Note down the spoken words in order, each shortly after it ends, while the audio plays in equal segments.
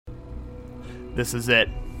This is it.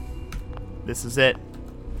 This is it.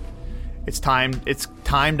 It's time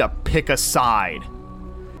to pick a side.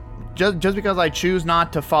 Just because I choose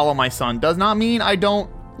not to follow my son does not mean I don't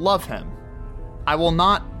love him. I will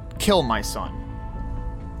not kill my son.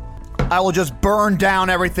 I will just burn down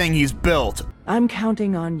everything he's built. I'm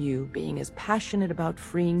counting on you being as passionate about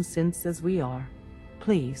freeing synths as we are.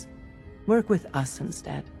 Please, work with us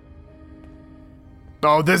instead.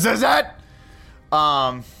 Oh, this is it?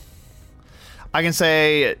 I can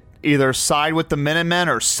say either side with the Minutemen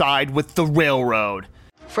or side with the railroad.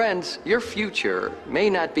 Friends, your future may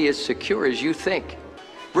not be as secure as you think.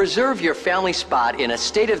 Reserve your family spot in a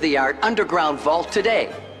state-of-the-art underground vault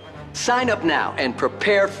today. Sign up now and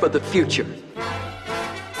prepare for the future.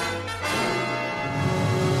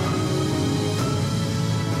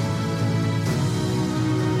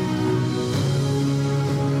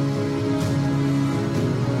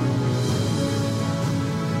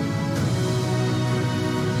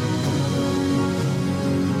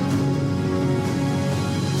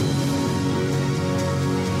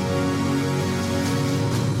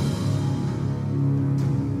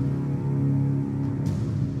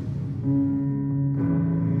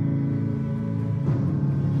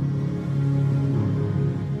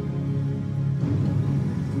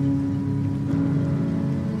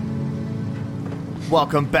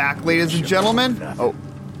 Welcome back, ladies and gentlemen.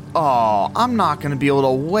 Oh, I'm not going to be able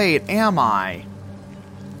to wait, am I?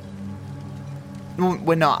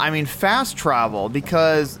 Wait, no, I mean fast travel,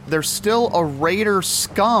 because there's still a raider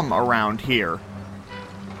scum around here.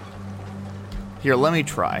 Here, let me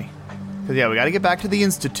try. Because, yeah, we got to get back to the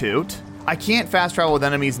Institute. I can't fast travel with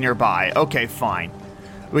enemies nearby. Okay, fine.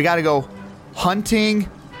 We got to go hunting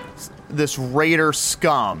this raider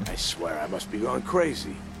scum. I swear I must be going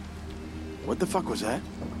crazy. What the fuck was that?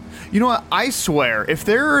 You know what? I swear, if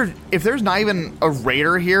there's not even a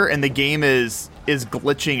raider here and the game is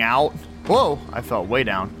glitching out. Whoa! I fell way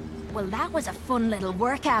down. Well, that was a fun little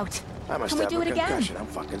workout. I must Can we have do a it again? concussion. I'm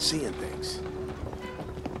fucking seeing things.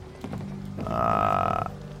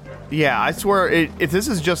 Yeah, I swear, if this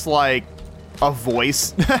is just like a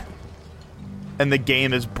voice and the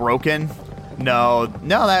game is broken, no,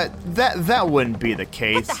 that wouldn't be the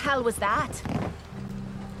case. What the hell was that?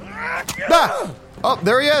 Ah! Oh,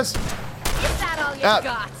 there he is. Is that all you got?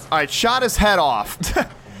 All right, shot his head off.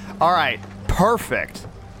 All right, perfect.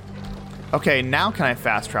 Okay, now can I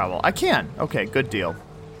fast travel? I can. Okay, good deal.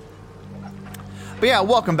 But yeah,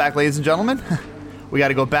 welcome back, ladies and gentlemen. We got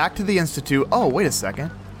to go back to the Institute. Oh, wait a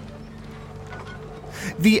second.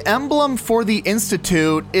 The emblem for the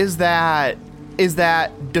Institute is that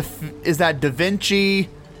Da Vinci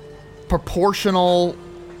proportional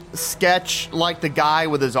sketch, like the guy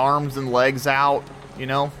with his arms and legs out, you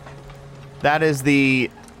know? That is the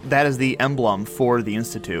emblem for the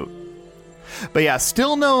Institute. But yeah,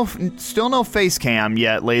 still no face cam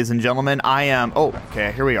yet, ladies and gentlemen.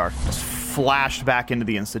 Okay, here we are. Just flashed back into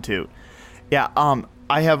the Institute. Yeah,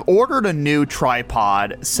 I have ordered a new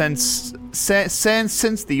tripod since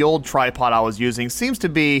the old tripod I was using seems to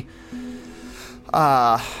be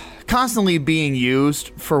constantly being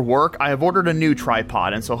used for work. I have ordered a new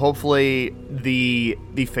tripod, and so hopefully the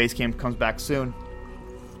face cam comes back soon.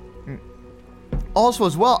 Also,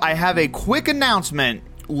 as well, I have a quick announcement,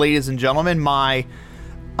 ladies and gentlemen. My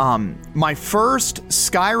first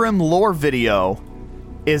Skyrim lore video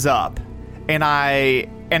is up, and I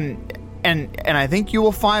think you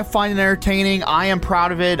will find it entertaining. I am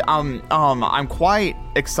proud of it. I'm quite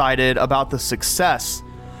excited about the success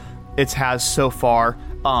it has so far.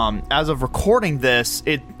 As of recording this,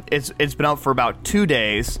 it's been out for about 2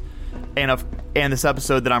 days, and this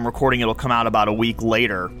episode that I'm recording, it'll come out about a week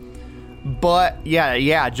later. But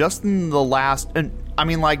yeah, just in the last, I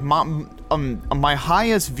mean, like my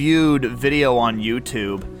highest viewed video on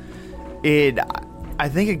YouTube, I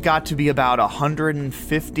think it got to be about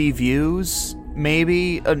 150 views,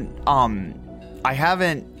 maybe. I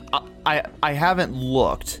haven't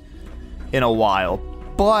looked in a while,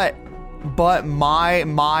 but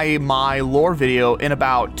my lore video in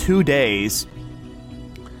about 2 days,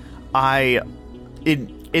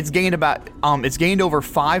 it's gained over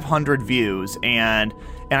 500 views, and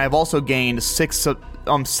I've also gained six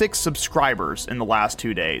subscribers in the last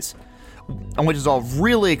 2 days, which is all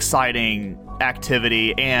really exciting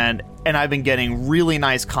activity, and I've been getting really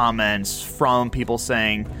nice comments from people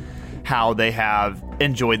saying how they have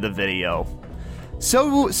enjoyed the video.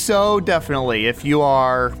 So definitely, if you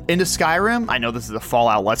are into Skyrim, I know this is a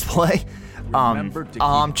Fallout Let's Play,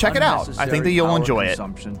 check it out. I think that you'll enjoy it.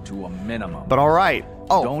 To a minimum. But all right.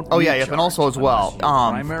 And also as well,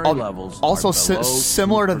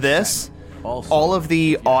 similar to this, all of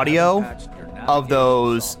the audio of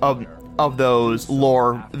those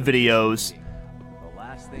lore videos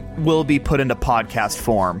will be put into podcast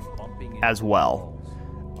form as well,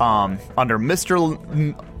 under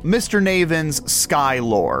Mr. Naven's Sky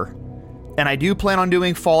lore, and I do plan on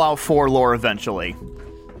doing Fallout 4 lore eventually.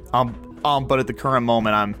 But at the current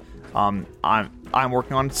moment, I'm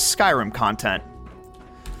working on Skyrim content.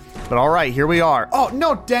 But all right, here we are. Oh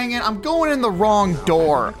no, dang it! I'm going in the wrong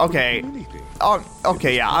door. Okay. Oh,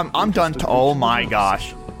 okay, yeah, I'm done. Oh my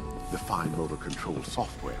gosh. The fine motor control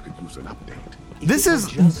software could use an update. This is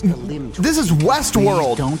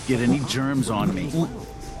Westworld. Don't get any germs on me.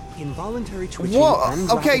 Involuntary twitching. Whoa.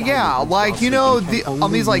 Okay, yeah, like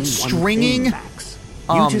these like stringing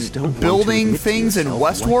building things in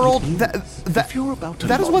Westworld.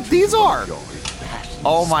 That is what these are.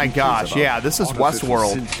 Oh my gosh, yeah, this is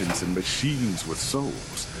Westworld. And machines with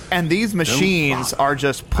souls. And these machines are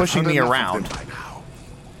just pushing me around.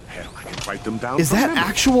 Is that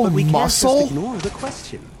actual muscle? Ignore the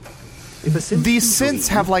question. These synths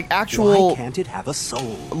have like actual. Why can't it have a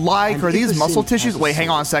soul? Like, are these muscle tissues? Wait, hang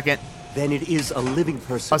on a second. Then it is a living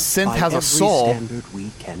person. A synth by has a every soul. Standard we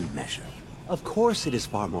can measure. Of course, it is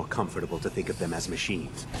far more comfortable to think of them as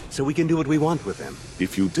machines, so we can do what we want with them.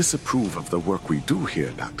 If you disapprove of the work we do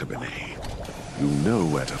here, Dr. Benet, you know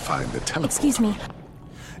where to find the teleporter. Excuse me.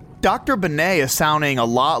 Dr. Benet is sounding a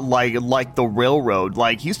lot like the railroad.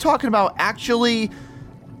 Like, he's talking about actually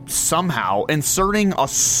somehow inserting a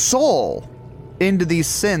soul into these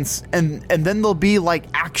synths, and then they'll be like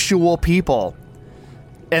actual people.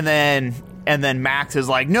 And then Max is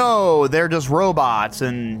like, no, they're just robots.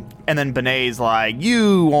 And then Benet's like,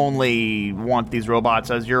 you only want these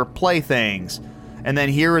robots as your playthings. And then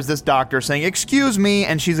here is this doctor saying, excuse me,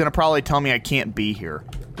 and she's going to probably tell me I can't be here.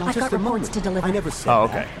 I've got reports to deliver. I never said Oh,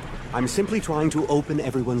 okay. that. I'm simply trying to open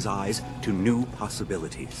everyone's eyes to new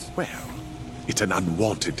possibilities. Well, it's an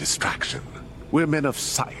unwanted distraction. We're men of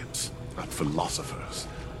science, not philosophers.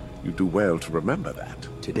 You do well to remember that.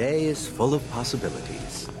 Today is full of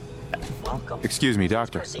possibilities. Excuse me,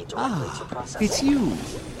 Doctor. It's you.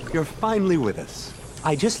 You're finally with us.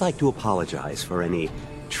 I'd just like to apologize for any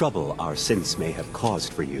trouble our synths may have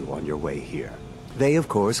caused for you on your way here. They, of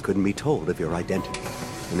course, couldn't be told of your identity,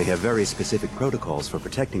 and they have very specific protocols for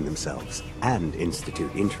protecting themselves and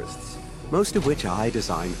institute interests, most of which I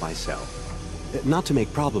designed myself. Not to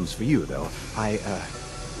make problems for you, though.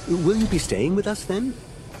 Will you be staying with us, then?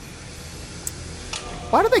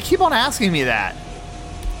 Why do they keep on asking me that?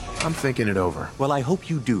 I'm thinking it over. Well, I hope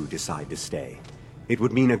you do decide to stay. It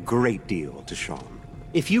would mean a great deal to Sean.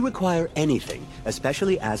 If you require anything,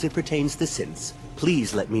 especially as it pertains to synths,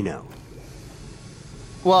 please let me know.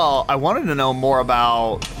 Well, I wanted to know more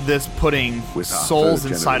about this putting With our souls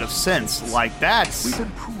third inside of generation synths. Like, that's We've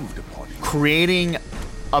improved upon it. creating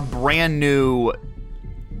a brand new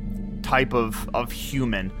type of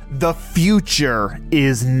human. The future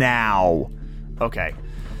is now. Okay.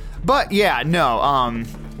 But yeah, no,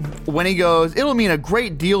 when he goes, it'll mean a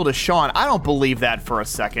great deal to Sean. I don't believe that for a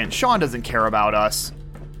second. Sean doesn't care about us.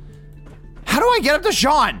 How do I get up to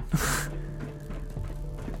Sean?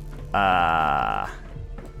 I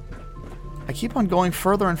keep on going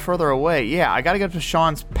further and further away. Yeah, I gotta get up to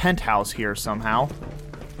Sean's penthouse here somehow.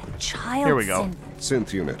 Child Here we go.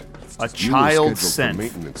 Synth unit. A child You were scheduled synth. for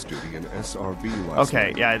maintenance duty in SRB last Okay,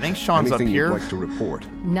 night. yeah, I think Sean's Anything up here. You'd like to report?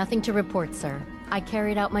 Nothing to report, sir. I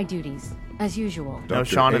carried out my duties, as usual. No, Dr.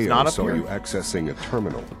 Sean is Ayo not up saw here. you accessing a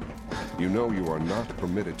terminal. You know you are not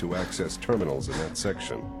permitted to access terminals in that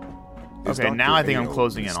section. Is Okay, now Dr. I think I'm Ayo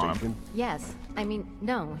closing in on him. mistaken? Yes. I mean,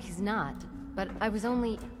 no, he's not. But I was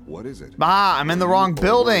only... What is it? Ah, I'm in the wrong Or weren't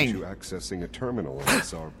building. you accessing a terminal in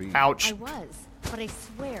SRB? Ouch. I was. But I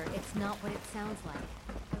swear it's not what it sounds like.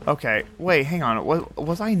 Okay, wait, hang on.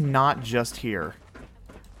 Was I not just here?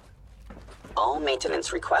 All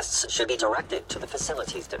maintenance requests should be directed to the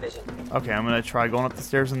Facilities Division. Okay, I'm gonna try going up the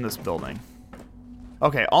stairs in this building.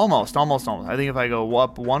 Okay, almost. I think if I go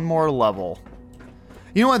up one more level.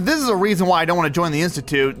 You know what? This is a reason why I don't want to join the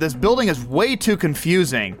Institute. This building is way too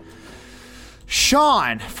confusing.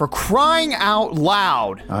 Sean, for crying out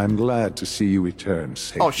loud. I'm glad to see you return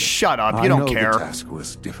safely. Oh, shut up. You don't care. I know the task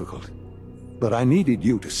was difficult, but I needed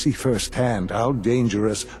you to see firsthand how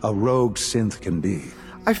dangerous a rogue synth can be.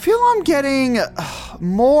 I feel I'm getting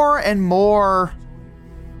more and more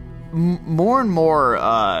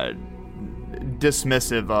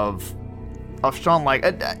dismissive of Sean. Like,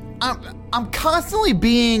 I'm constantly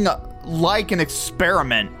being like an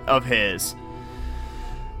experiment of his.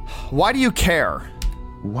 Why do you care?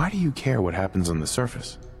 Why do you care what happens on the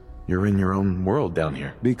surface? You're in your own world down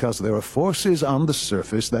here. Because there are forces on the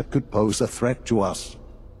surface that could pose a threat to us.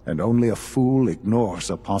 and only a fool ignores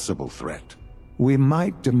a possible threat. We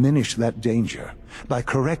might diminish that danger by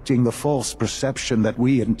correcting the false perception that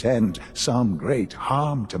we intend some great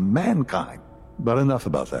harm to mankind. But enough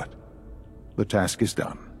about that. The task is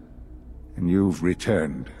done, and you've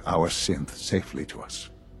returned our synth safely to us.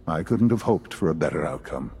 I couldn't have hoped for a better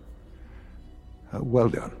outcome. Well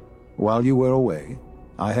done. While you were away,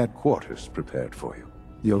 I had quarters prepared for you.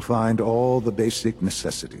 You'll find all the basic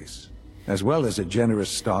necessities, as well as a generous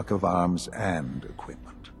stock of arms and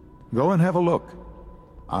equipment. Go and have a look.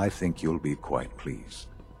 I think you'll be quite pleased.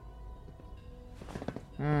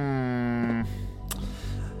 I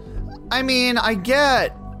mean, I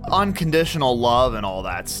get unconditional love and all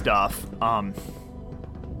that stuff.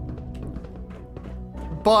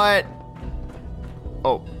 But...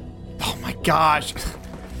 Oh my gosh.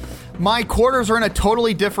 My quarters are in a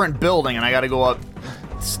totally different building and I gotta go up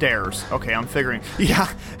stairs. Okay, I'm figuring.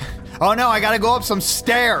 Yeah. Oh no, I gotta go up some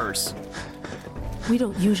stairs. We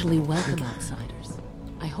don't usually welcome outsiders.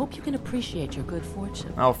 I hope you can appreciate your good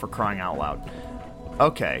fortune. Oh, for crying out loud.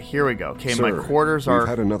 Okay, here we go. Okay, Sir, my quarters are... we've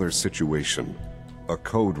had another situation. A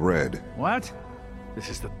code red. What? This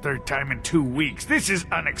is the third time in 2 weeks. This is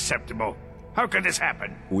unacceptable. How could this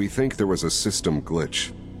happen? We think there was a system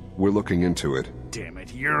glitch. We're looking into it. Damn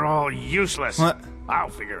it, you're all useless. What? I'll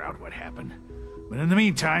figure out what happened. But in the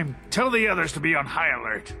meantime, tell the others to be on high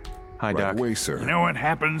alert. Hi, Doc. Right away, sir. You know what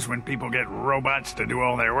happens when people get robots to do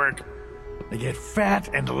all their work? They get fat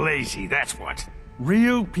and lazy, that's what.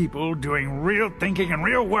 Real people doing real thinking and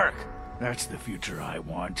real work. That's the future I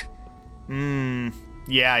want.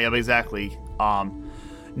 Yeah, exactly.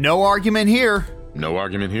 No argument here. No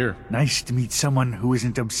argument here. Nice to meet someone who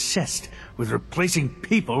isn't obsessed with replacing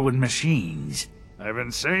people with machines. I've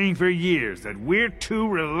been saying for years that we're too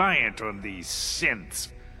reliant on these synths,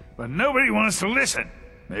 but nobody wants to listen.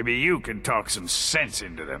 Maybe you can talk some sense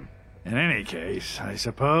into them. In any case, I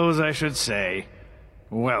suppose I should say,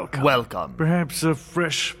 welcome. Welcome. Perhaps a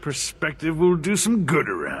fresh perspective will do some good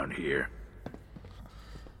around here.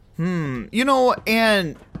 You know,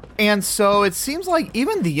 and so it seems like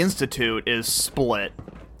even the Institute is split.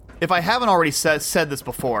 If I haven't already said this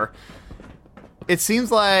before, it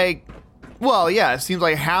seems like, well, yeah, it seems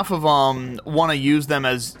like half of them want to use them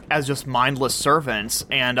as just mindless servants,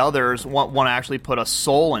 and others want to actually put a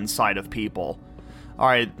soul inside of people. All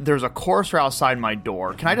right, there's a courser outside my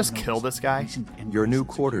door. Can I just kill this guy? Your new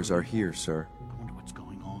quarters are here, sir.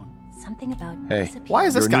 Something about Hey, why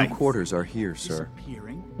is this guy? Your new quarters are here, sir.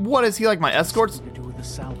 What is he, like my escorts? To do with the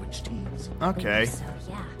salvage teams. Okay. So,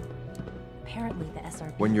 yeah. Apparently the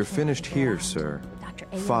SRB When you're finished here, around. sir, Dr.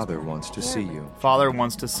 Abrams Father will wants to care see of you. Father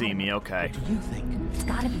wants to see me, okay. What do you think? It's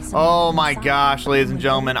gotta be Oh my gosh, ladies and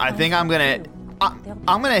gentlemen, I think I'm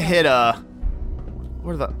gonna hit a...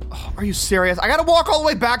 What are the... Oh, are you serious? I gotta walk all the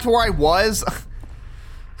way back to where I was?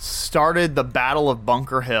 Started the Battle of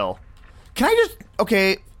Bunker Hill. Can I just...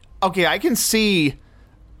 Okay, I can see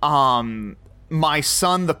my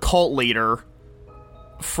son, the cult leader,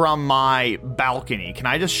 from my balcony. Can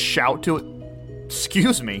I just shout to it?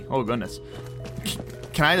 Excuse me. Oh, goodness.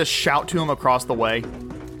 Can I just shout to him across the way?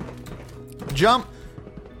 Jump.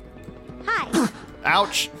 Hi.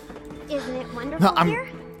 Ouch. Isn't it wonderful here?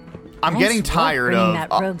 I'm getting tired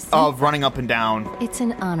of running up and down. It's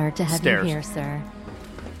an honor to have stairs. you here, sir.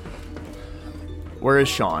 Where is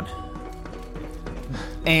Sean?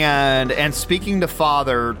 And speaking to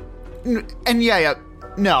Father, and yeah,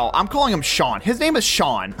 no, I'm calling him Sean. His name is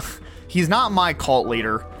Sean. He's not my cult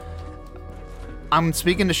leader. I'm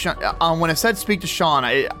speaking to Sean. When I said speak to Sean,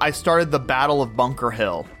 I started the Battle of Bunker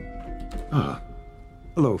Hill. Ah,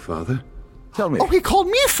 hello, Father. Tell me. Oh, he called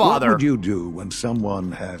me Father. What would you do when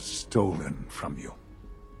someone has stolen from you?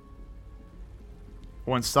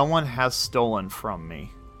 When someone has stolen from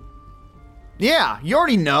me. Yeah, you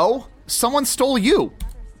already know. Someone stole you.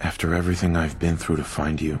 After everything I've been through to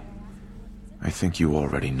find you, I think you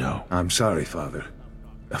already know. I'm sorry, Father.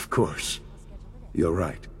 Of course. You're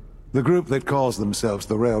right. The group that calls themselves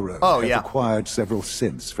the Railroad has acquired several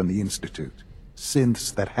synths from the Institute.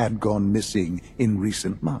 Synths that had gone missing in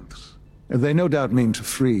recent months. They no doubt mean to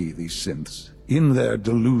free these synths, in their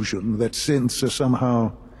delusion that synths are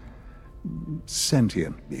somehow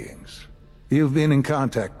sentient beings. You've been in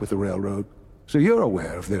contact with the Railroad, so you're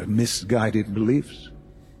aware of their misguided beliefs.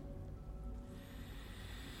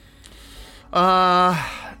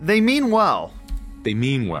 They mean well. They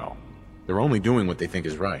mean well. They're only doing what they think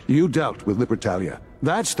is right. You dealt with Libertalia.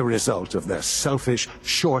 That's the result of their selfish,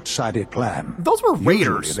 short-sighted plan. Those were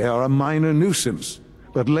raiders. Usually they are a minor nuisance,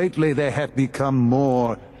 but lately they have become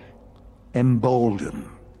more emboldened.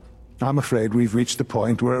 I'm afraid we've reached the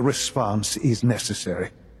point where a response is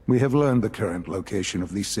necessary. We have learned the current location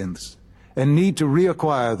of these synths, and need to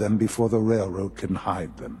reacquire them before the railroad can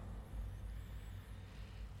hide them.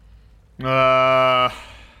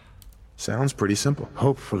 Sounds pretty simple.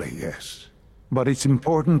 Hopefully, yes. But it's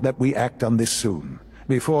important that we act on this soon,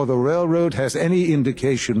 before the railroad has any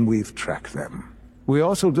indication we've tracked them. We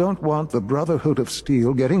also don't want the Brotherhood of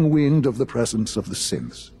Steel getting wind of the presence of the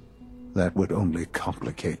synths. That would only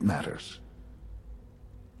complicate matters.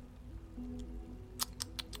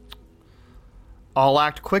 I'll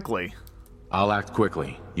act quickly. I'll act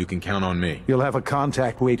quickly. You can count on me. You'll have a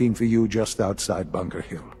contact waiting for you just outside Bunker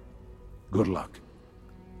Hill. Good luck.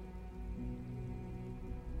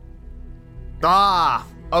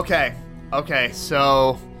 Okay. Okay,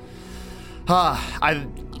 so I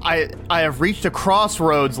have reached a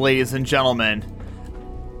crossroads, ladies and gentlemen,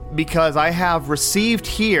 because I have received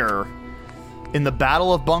here in the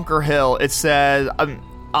Battle of Bunker Hill, it says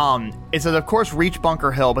of course reach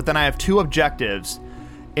Bunker Hill, but then I have two objectives.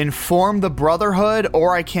 Inform the Brotherhood,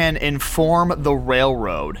 or I can inform the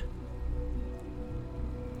railroad.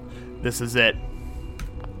 This is it.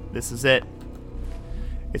 This is it.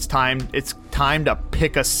 It's time to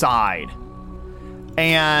pick a side.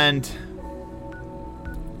 And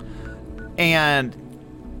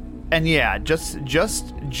yeah,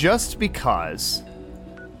 just because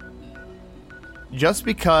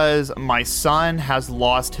my son has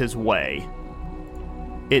lost his way,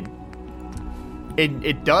 it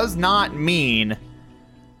does not mean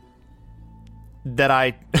that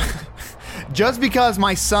I just because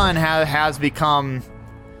my son has become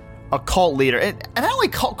a cult leader, and I only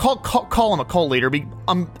call him a cult leader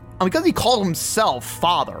because he called himself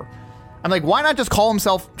father. I'm like, why not just call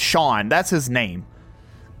himself Sean? That's his name.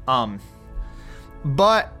 But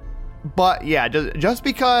yeah, just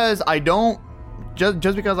because I don't,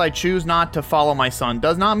 just because I choose not to follow my son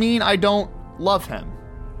does not mean I don't love him.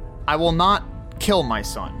 I will not kill my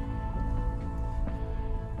son.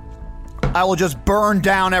 I will just burn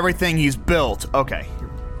down everything he's built. Okay.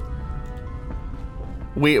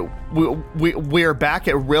 We're back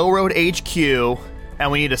at Railroad HQ,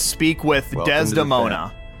 and we need to speak with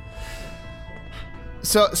Desdemona.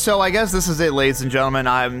 So I guess this is it, ladies and gentlemen.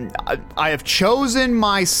 I have chosen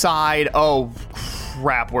my side. Oh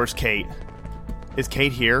crap! Where's Kate? Is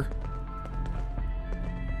Kate here?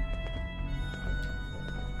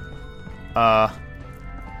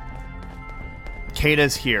 Kate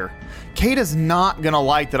is here. Kate is not gonna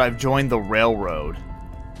like that I've joined the railroad.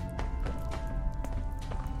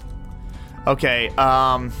 Okay,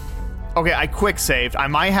 okay, I quick saved. I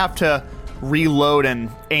might have to reload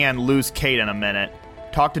and lose Kate in a minute.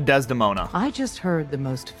 Talk to Desdemona. I just heard the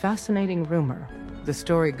most fascinating rumor. The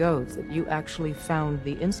story goes that you actually found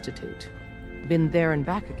the Institute. Been there and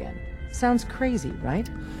back again. Sounds crazy, right?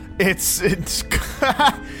 It's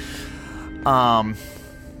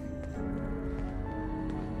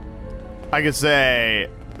I could say,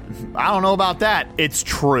 I don't know about that. It's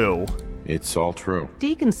true. It's all true.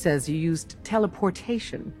 Deacon says you used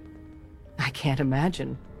teleportation. I can't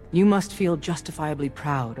imagine. You must feel justifiably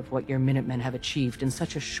proud of what your Minutemen have achieved in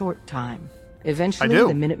such a short time. Eventually,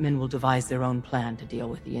 the Minutemen will devise their own plan to deal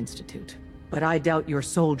with the Institute. But I doubt your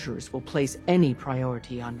soldiers will place any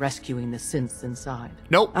priority on rescuing the synths inside.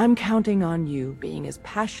 Nope. I'm counting on you being as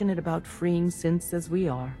passionate about freeing synths as we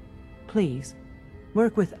are. Please,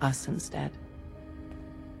 work with us instead.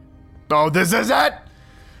 Oh, this is it?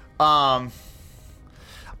 I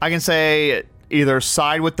can say either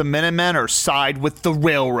side with the Minutemen or side with the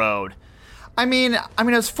railroad. I mean,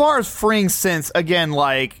 as far as freeing synths, again,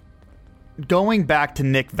 like, going back to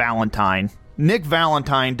Nick Valentine. Nick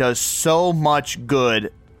Valentine does so much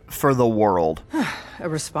good for the world. A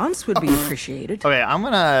response would be appreciated. Okay,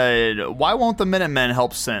 why won't the Minutemen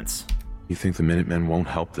help synths? You think the Minutemen won't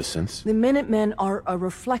help the synths? The Minutemen are a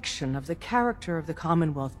reflection of the character of the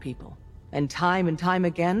Commonwealth people. And time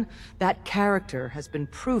again, that character has been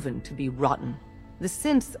proven to be rotten. The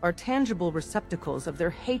synths are tangible receptacles of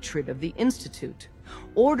their hatred of the Institute.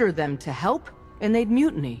 Order them to help, and they'd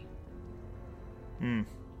mutiny.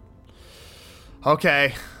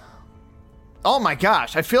 Okay. Oh my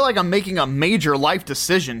gosh, I feel like I'm making a major life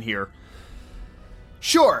decision here.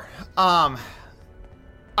 Sure,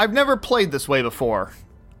 I've never played this way before.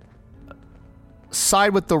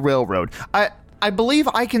 Side with the railroad. I believe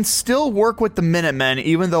I can still work with the Minutemen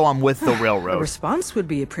even though I'm with the railroad. A response would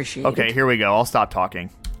be appreciated. Okay, here we go. I'll stop talking.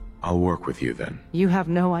 I'll work with you then. You have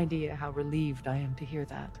no idea how relieved I am to hear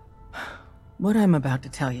that. What I'm about to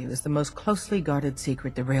tell you is the most closely guarded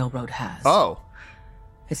secret the railroad has. Oh.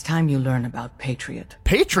 It's time you learn about Patriot.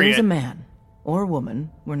 Patriot? There's a man, or woman,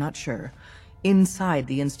 we're not sure, inside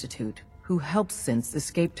the Institute, who helps synths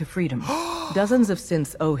escape to freedom. Dozens of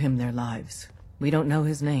synths owe him their lives. We don't know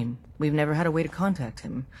his name. We've never had a way to contact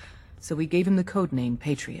him. So we gave him the codename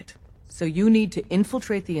Patriot. So you need to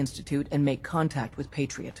infiltrate the Institute and make contact with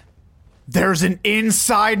Patriot. There's an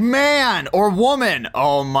inside man or woman.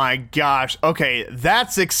 Oh my gosh. Okay,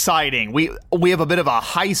 that's exciting. We have a bit of a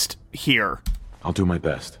heist here. I'll do my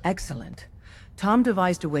best. Excellent. Tom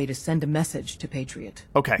devised a way to send a message to Patriot.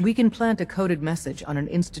 Okay. We can plant a coded message on an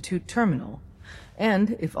Institute terminal.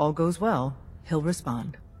 And if all goes well, he'll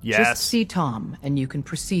respond. Yes. Just see Tom, and you can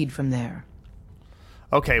proceed from there.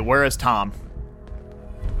 Okay, where is Tom?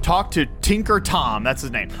 Talk to Tinker Tom. That's his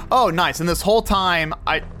name. Oh, nice. And this whole time,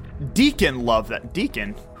 Deacon loved that.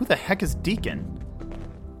 Deacon? Who the heck is Deacon?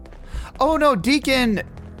 Oh, no, Deacon...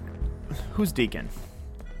 Who's Deacon?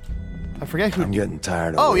 I forget who... I'm getting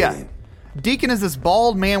tired of Oh, waiting. yeah. Deacon is this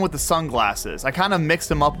bald man with the sunglasses. I kind of mixed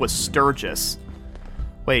him up with Sturgis.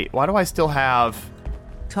 Wait, why do I still have...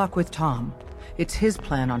 Talk with Tom. It's his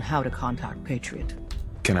plan on how to contact Patriot.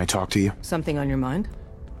 Can I talk to you? Something on your mind?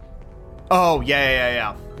 Oh,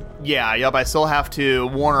 yeah. Yep, I still have to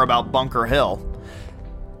warn her about Bunker Hill.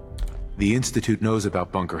 The Institute knows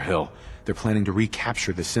about Bunker Hill. They're planning to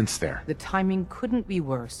recapture the synths there. The timing couldn't be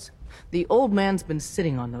worse. The old man's been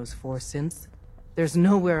sitting on those 4 synths. There's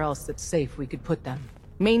nowhere else that's safe we could put them.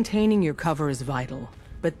 Maintaining your cover is vital.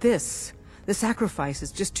 But the sacrifice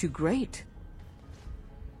is just too great.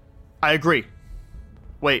 I agree.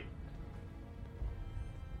 Wait.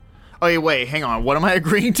 Oh, wait, hang on. What am I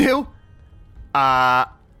agreeing to? I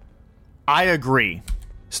agree.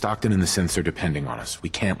 Stockton and the synths are depending on us. We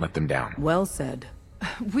can't let them down. Well said.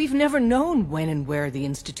 We've never known when and where the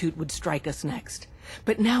Institute would strike us next.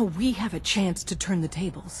 But now we have a chance to turn the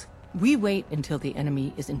tables. We wait until the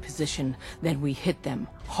enemy is in position, then we hit them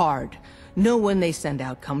hard. No one they send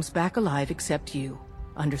out comes back alive except you.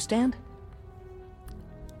 Understand?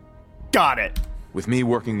 Got it. With me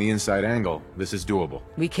working the inside angle, this is doable.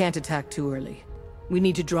 We can't attack too early. We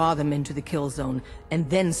need to draw them into the kill zone, and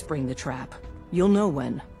then spring the trap. You'll know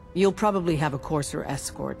when. You'll probably have a Courser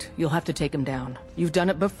escort. You'll have to take them down. You've done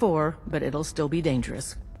it before, but it'll still be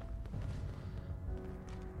dangerous.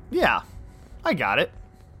 Yeah, I got it.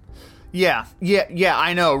 Yeah,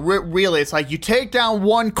 I know. Really, it's like you take down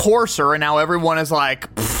one Courser, and now everyone is like,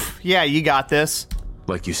 yeah, you got this.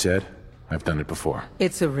 Like you said, I've done it before.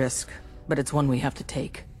 It's a risk, but it's one we have to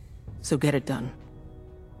take. So get it done.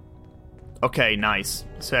 Okay, nice.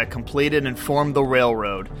 So I completed and formed the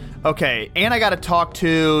railroad. Okay, and I gotta talk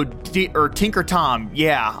to Tinker Tom.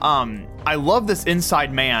 Yeah, I love this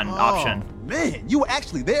inside man option. Man, you were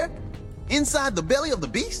actually there? Inside the belly of the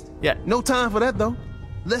beast? Yeah. No time for that, though.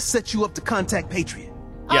 Let's set you up to contact Patriot.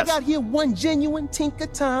 Yes. I got here one genuine Tinker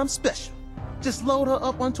Tom special. Just load her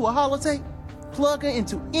up onto a holotape, plug her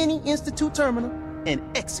into any Institute terminal, and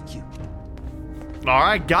execute. All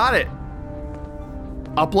right, got it.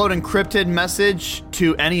 Upload encrypted message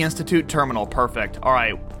to any Institute terminal. Perfect. All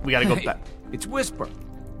right, we gotta go back. It's Whisper.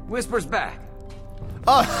 Whisper's back.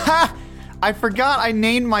 Oh, ha! I forgot I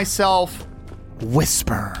named myself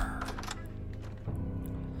Whisper.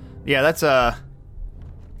 Yeah, it's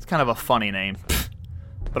kind of a funny name,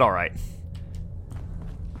 but all right.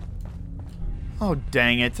 Oh,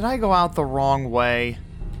 dang it. Did I go out the wrong way?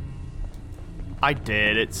 I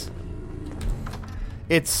did.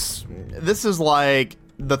 This is like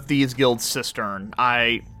the Thieves Guild cistern.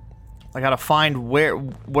 I gotta find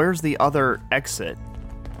where's the other exit?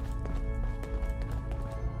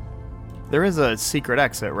 There is a secret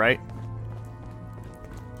exit, right?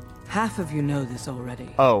 Half of you know this already.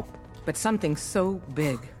 Oh. But something so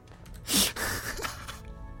big.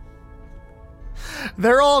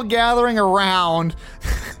 They're all gathering around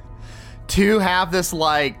to have this,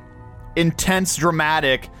 like, intense,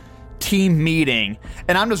 dramatic team meeting.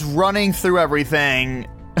 And I'm just running through everything.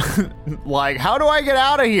 Like, how do I get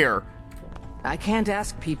out of here? I can't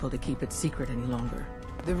ask people to keep it secret any longer.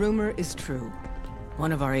 The rumor is true.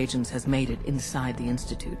 One of our agents has made it inside the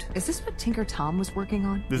Institute. Is this what Tinker Tom was working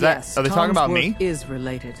on? Yes, are they talking about Tom's me? work is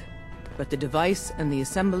related. But the device and the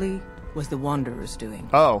assembly was the Wanderer's doing.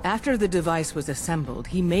 Oh. After the device was assembled,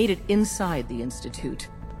 he made it inside the Institute.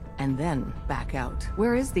 And then back out.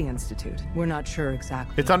 Where is the Institute? We're not sure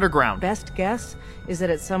exactly. It's underground. Best guess is that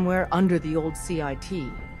it's somewhere under the old CIT.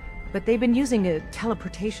 But they've been using a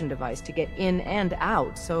teleportation device to get in and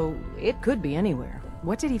out, so it could be anywhere.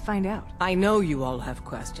 What did he find out? I know you all have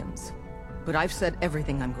questions, but I've said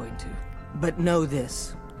everything I'm going to. But know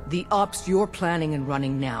this, the ops you're planning and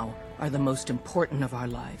running now are the most important of our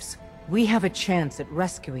lives. We have a chance at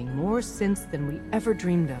rescuing more synths than we ever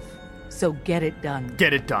dreamed of. So get it done.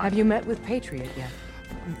 Get it done. Have you met with Patriot yet?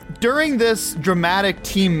 during this dramatic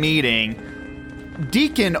team meeting,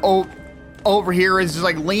 Deacon over here is just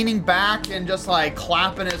like leaning back and just like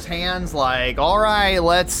clapping his hands like, all right,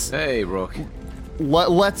 Hey, Rook.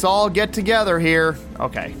 Let's all get together here.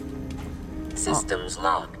 Okay. Systems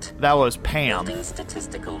locked. That was Pam. Building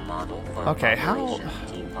statistical model for okay, how...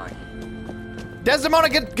 Tea Party. Desdemona,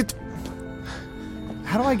 get...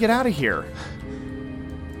 How do I get out of here?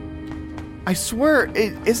 I swear,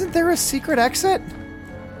 isn't there a secret exit?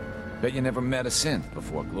 Bet you never met a synth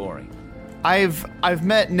before Glory. I've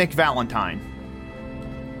met Nick Valentine.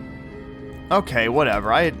 Okay,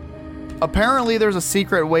 whatever. Apparently there's a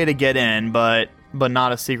secret way to get in, but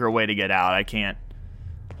not a secret way to get out. I can't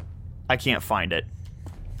find it.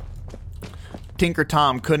 Tinker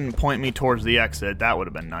Tom couldn't point me towards the exit. That would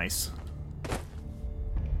have been nice.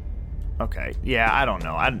 Okay, yeah, I don't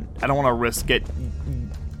know. I don't want to risk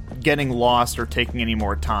getting lost or taking any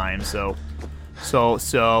more time. So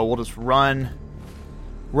we'll just run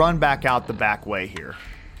back out the back way here.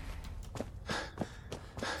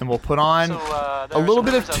 And we'll put on a little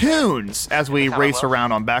bit of tunes as we race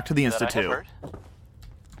around on back to the Institute.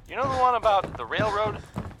 You know the one about the railroad?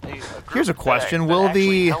 Here's a question. Will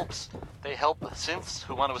they help synths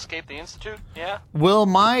who want to escape the Institute? Yeah? Will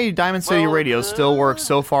my Diamond City radio still work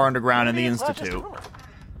so far underground in the Institute?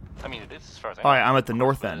 I mean, it is as far as I know. Alright, I'm at the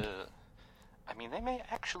north end. I mean, they may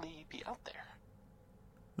actually be out there.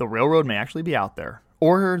 The railroad may actually be out there.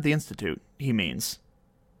 Or the Institute, he means.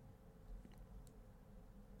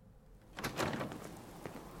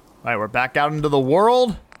 Alright, we're back out into the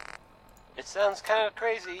world. It sounds kind of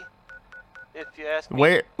crazy, if you ask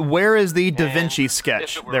me. Where is the Da Vinci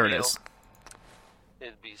sketch? There it is.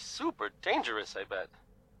 It'd be super dangerous, I bet.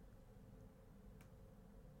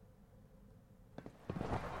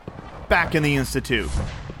 Back in the Institute.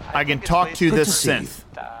 I can talk to this synth.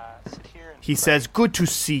 He says, good to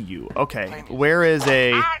see you. Okay, where is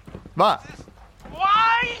a... What?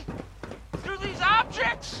 Why do these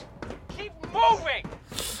objects keep moving?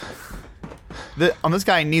 This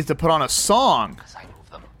guy needs to put on a song. Because I move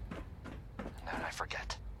them. And then I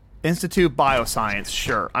forget. Institute Bioscience,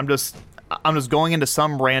 sure. I'm just going into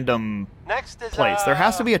some random place. There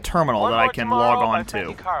has to be a terminal that I can log on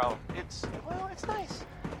to. It's nice.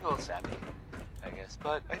 A little sappy, I guess.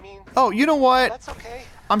 But, I mean... Oh, you know what? That's okay.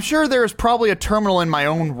 I'm sure there's probably a terminal in my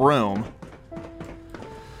own room.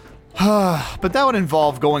 But that would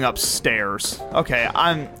involve going upstairs. Okay,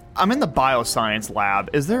 I'm in the bioscience lab.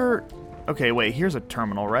 Is there... Okay, wait, here's a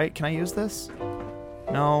terminal, right? Can I use this?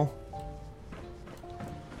 No.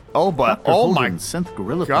 Oh, but... Dr. Oh my Synth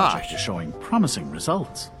Gorilla gosh. project is showing promising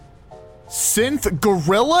results. Synth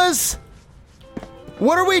gorillas?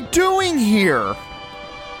 What are we doing here?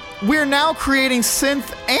 We're now creating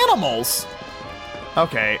synth animals.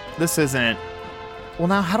 Okay, this isn't... Well,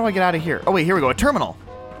 now how do I get out of here? Oh, wait, here we go. A terminal.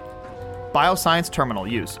 Bioscience terminal.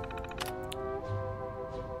 Use.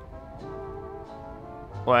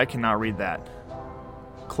 Well, I cannot read that.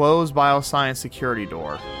 Close bioscience security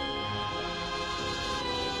door.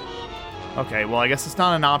 Okay, well, I guess it's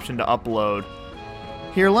not an option to upload.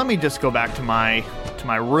 Here, let me just go back to my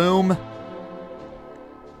room.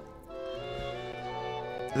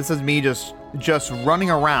 This is me just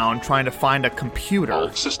running around trying to find a computer.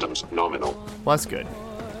 All systems nominal. Well, that's good.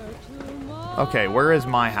 Okay, where is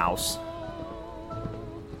my house?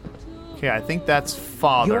 Okay, I think that's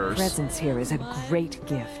Father's. Your presence here is a great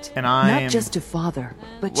gift. And I'm... Not just to Father,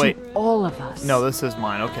 but to all of us. No, this is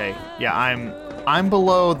mine. Okay. Yeah, I'm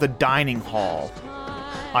below the dining hall,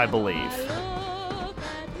 I believe.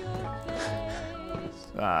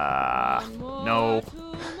 No.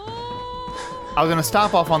 I was gonna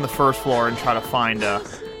stop off on the first floor and try to find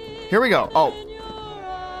Here we go. Oh.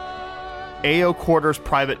 AO Quarters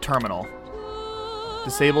Private Terminal.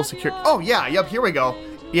 Disable secure... Oh, yeah, yep, here we go.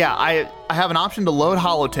 Yeah, I have an option to load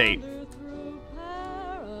holotape.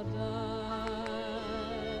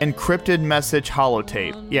 Encrypted message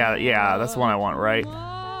holotape. Yeah, that's the one I want, right?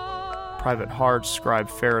 Private hard, scribe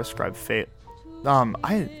Ferris, scribe fate. I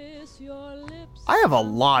have a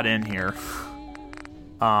lot in here.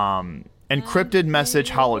 Encrypted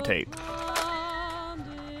message holotape.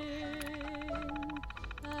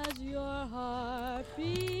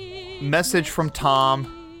 Message from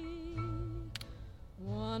Tom.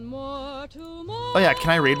 Oh yeah, can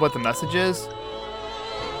I read what the message is?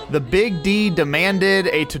 The Big D demanded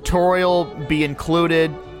a tutorial be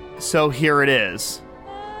included, so here it is.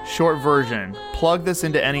 Short version. Plug this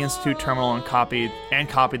into any Institute terminal and copy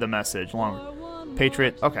the message. Long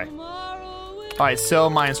Patriot. Okay. Alright, so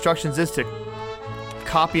my instructions is to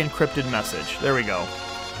copy encrypted message. There we go.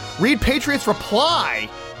 Read Patriot's reply!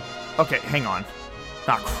 Okay, hang on.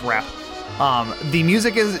 Ah, crap. The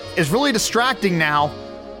music is really distracting now.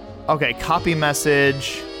 Okay, copy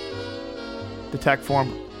message. Detect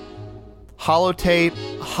form. Holotape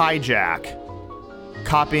hijack.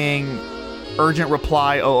 Copying urgent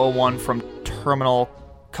reply 001 from terminal.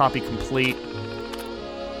 Copy complete.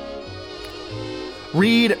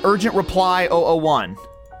 Read urgent reply 001.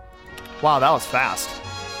 Wow, that was fast.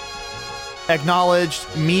 Acknowledged.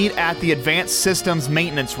 Meet at the Advanced Systems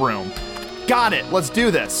Maintenance Room. Got it. Let's do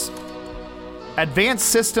this. Advanced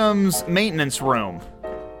Systems Maintenance Room.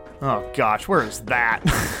 Oh gosh, where is that?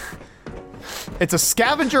 It's a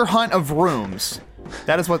scavenger hunt of rooms.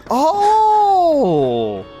 That is what...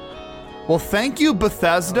 Oh! Well, thank you,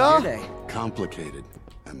 Bethesda. Complicated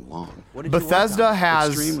and long. Bethesda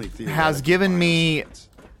has given me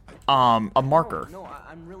a marker. No,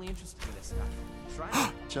 I'm really interested in this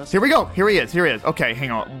guy. Here we go. Here he is. Okay,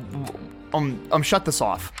 hang on. Shut this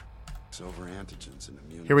off.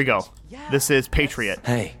 Here we go. This is Patriot.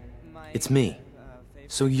 Hey, it's me.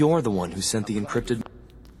 So you're the one who sent the encrypted...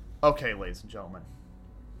 Okay, ladies and gentlemen.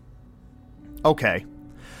 Okay.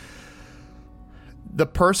 The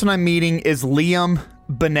person I'm meeting is Liam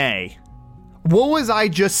Benet. What was I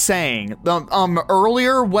just saying?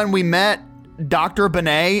 Earlier when we met Dr.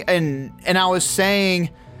 Benet, and I was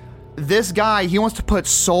saying this guy, he wants to put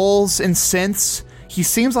souls in synths. He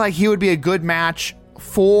seems like he would be a good match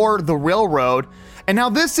for the railroad. And now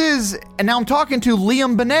I'm talking to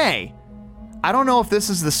Liam Benet. I don't know if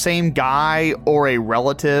this is the same guy or a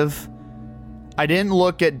relative. I didn't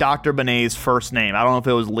look at Dr. Benet's first name. I don't know if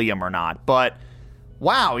it was Liam or not, but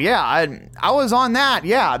wow, yeah, I was on that.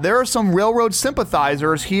 Yeah, there are some railroad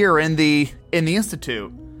sympathizers here in the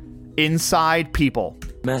Institute. Inside people.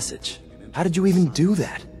 Message. How did you even do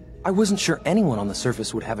that? I wasn't sure anyone on the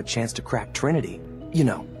surface would have a chance to crack Trinity. You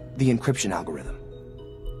know, the encryption algorithm.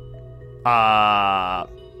 I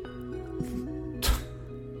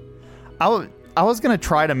was gonna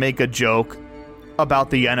try to make a joke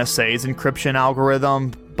about the NSA's encryption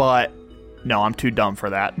algorithm, but no, I'm too dumb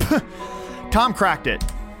for that. Tom cracked it.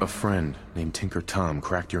 A friend named Tinker Tom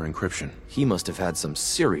cracked your encryption. He must have had some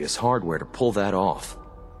serious hardware to pull that off.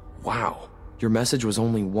 Wow, your message was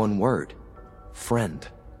only one word. Friend.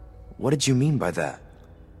 What did you mean by that?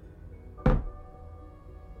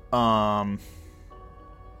 I'm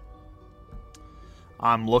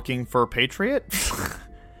looking for Patriot?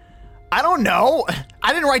 I don't know.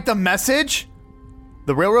 I didn't write the message.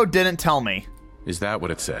 The railroad didn't tell me. Is that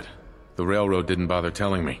what it said? The railroad didn't bother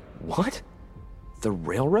telling me. What? The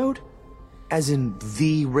railroad? As in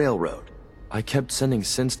the railroad? I kept sending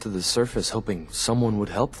synths to the surface hoping someone would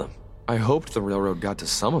help them. I hoped the railroad got to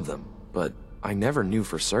some of them, but I never knew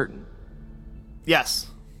for certain. Yes.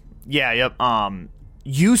 Yeah, yep.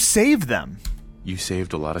 You saved them. You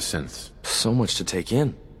saved a lot of synths. So much to take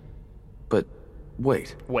in. But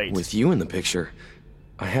wait. With you in the picture,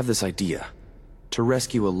 I have this idea. To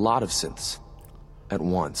rescue a lot of synths. At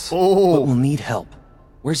once. Oh. But we'll need help.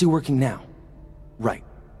 Where's he working now? Right.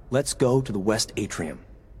 Let's go to the West Atrium.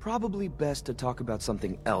 Probably best to talk about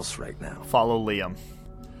something else right now. Follow Liam.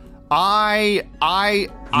 I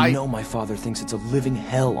know my father thinks it's a living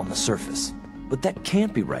hell on the surface. But that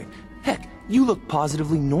can't be right. Heck, you look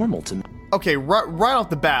positively normal to me. Okay, right off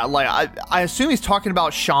the bat, like I assume he's talking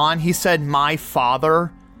about Sean. He said my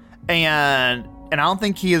father, and I don't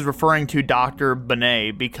think he is referring to Dr.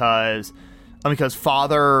 Benet because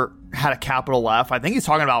father had a capital F. I think he's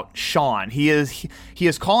talking about Sean. He is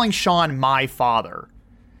calling Sean my father.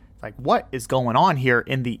 Like, what is going on here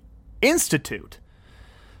in the Institute?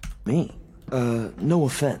 Me? No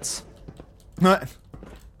offense.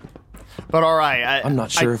 But all right. I'm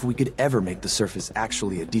not sure if we could ever make the surface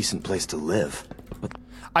actually a decent place to live. But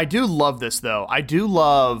I do love this, though. I do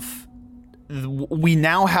love... We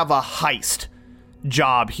now have a heist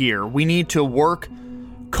job here. We need to work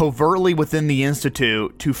covertly within the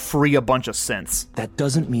Institute to free a bunch of synths. That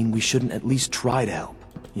doesn't mean we shouldn't at least try to help,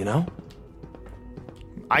 you know?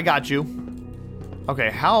 I got you.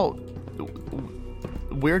 Okay, how...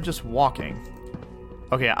 We're just walking.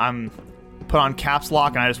 Okay, I'm... Put on caps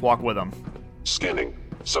lock and I just walk with him. Scanning.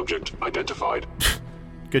 Subject identified.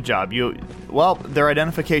 Good job. Well, their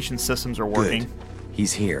identification systems are working. Good.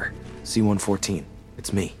 He's here. C-114.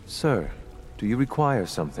 It's me. Sir, do you require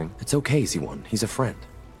something? It's okay, Z1. He's a friend.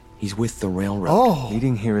 He's with the railroad. Oh.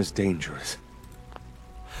 Meeting here is dangerous.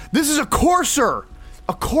 This is a courser!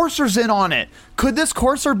 A courser's in on it. Could this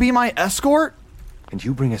courser be my escort? And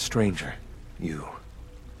you bring a stranger. You.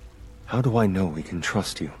 How do I know we can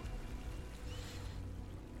trust you?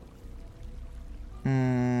 I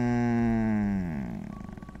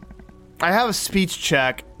have a speech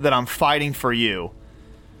check that I'm fighting for you.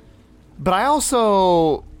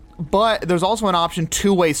 But there's also an option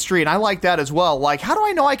two-way street, and I like that as well. Like, how do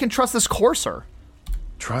I know I can trust this courser?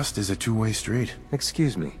 Trust is a two-way street.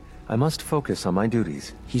 Excuse me. I must focus on my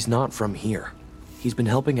duties. He's not from here. He's been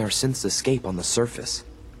helping our synths escape on the surface.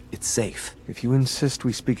 It's safe. If you insist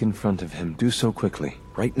we speak in front of him, do so quickly.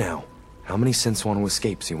 Right now. How many synths want to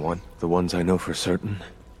escape, C1? The ones I know for certain.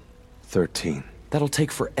 13. That'll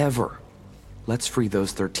take forever. Let's free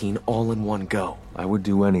those 13 all in one go. I would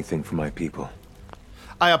do anything for my people.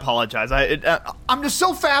 I apologize. I'm just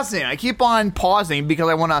so fascinated. I keep on pausing because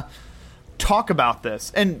I want to talk about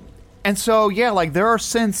this. And so, yeah, like, there are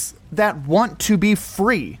synths that want to be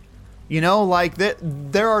free. You know, like,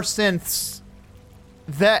 there are synths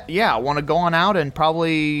that, yeah, want to go on out and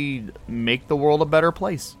probably make the world a better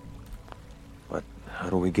place. But how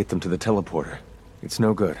do we get them to the teleporter? It's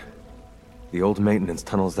no good. The old maintenance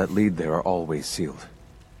tunnels that lead there are always sealed.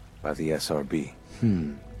 By the SRB.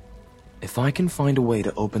 If I can find a way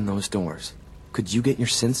to open those doors, could you get your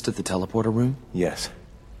synths to the teleporter room? Yes.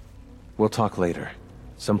 We'll talk later.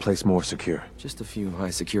 Someplace more secure. Just a few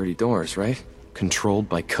high-security doors, right? Controlled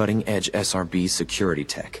by cutting-edge SRB security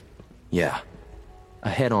tech. Yeah. A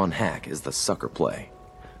head-on hack is the sucker play.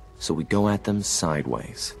 So we go at them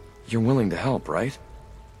sideways. You're willing to help, right?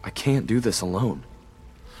 I can't do this alone.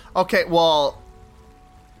 Okay, well,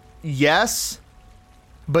 yes,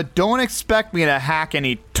 but don't expect me to hack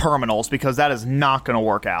any terminals because that is not going to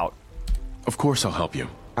work out. Of course I'll help you.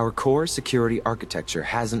 Our core security architecture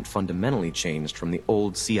hasn't fundamentally changed from the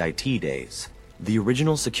old CIT days. The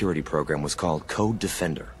original security program was called Code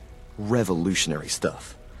Defender. Revolutionary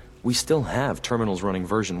stuff. We still have terminals running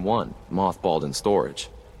version 1, mothballed in storage.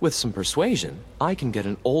 With some persuasion, I can get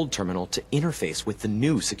an old terminal to interface with the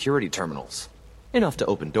new security terminals. Enough to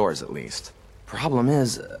open doors, at least. Problem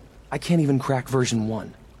is, I can't even crack version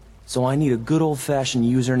 1. So I need a good old-fashioned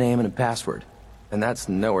username and a password. And that's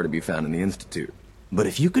nowhere to be found in the Institute. But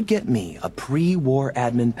if you could get me a pre-war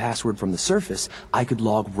admin password from the surface, I could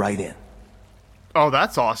log right in. Oh,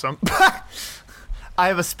 that's awesome. I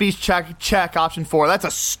have a speech check option 4. That's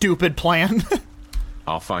a stupid plan.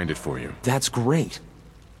 I'll find it for you. That's great.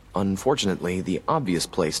 Unfortunately, the obvious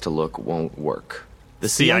place to look won't work. The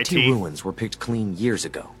CIT ruins were picked clean years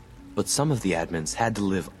ago, but some of the admins had to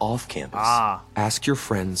live off campus. Ask your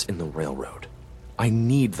friends in the railroad. I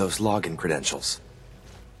need those login credentials.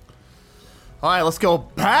 All right, let's go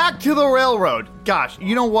back to the railroad. Gosh,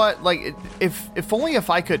 you know what? Like, if only if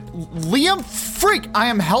I could... Liam, freak! I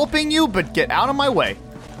am helping you, but get out of my way.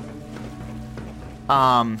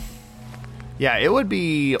 Yeah, it would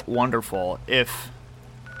be wonderful if...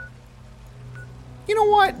 You know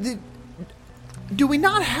what? Do we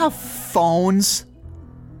not have phones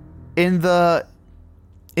in the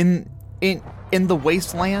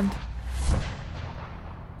wasteland?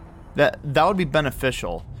 That would be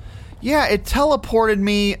beneficial. Yeah, it teleported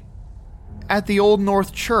me at the Old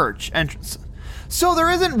North Church entrance. So there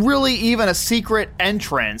isn't really even a secret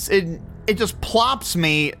entrance. It just plops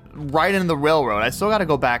me right into the railroad. I still got to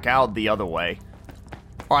go back out the other way.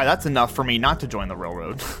 All right, that's enough for me not to join the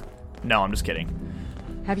railroad. No, I'm just kidding.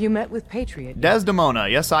 Have you met with Patriot? Desdemona,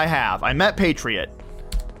 yes I have. I met Patriot.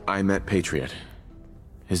 I met Patriot.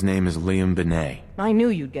 His name is Liam Benet. I knew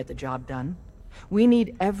you'd get the job done. We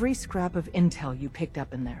need every scrap of intel you picked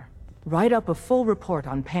up in there. Write up a full report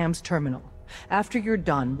on Pam's terminal. After you're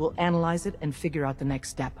done, we'll analyze it and figure out the next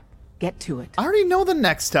step. Get to it. I already know the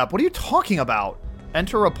next step. What are you talking about?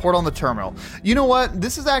 Enter a report on the terminal. You know what?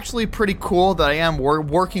 This is actually pretty cool that I am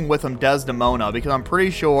working with Desdemona, because I'm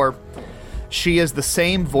pretty sure she is the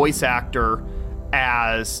same voice actor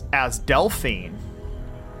as Delphine.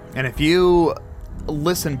 And if you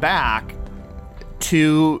listen back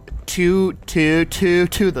to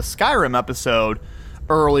the Skyrim episode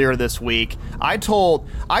earlier this week, I told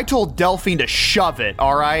Delphine to shove it.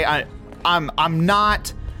 All right, I'm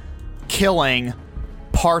not killing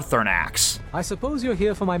Parthenax. I suppose you're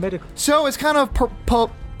here for my medical. So it's kind of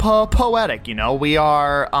poetic, you know. We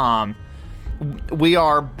are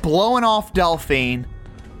blowing off Delphine,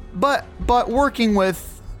 but working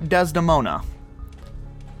with Desdemona.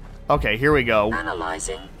 Okay, here we go.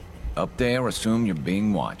 Analyzing. Up there, assume you're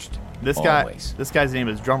being watched. This guy's name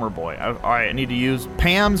is Drummer Boy. All right, I need to use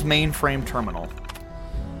Pam's mainframe terminal.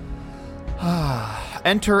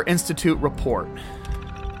 Enter Institute report.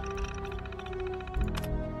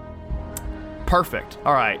 Perfect.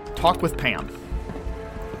 All right, talk with Pam.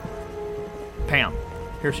 Pam,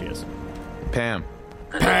 here she is. Pam.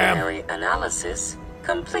 Preliminary analysis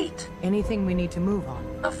complete. Anything we need to move on?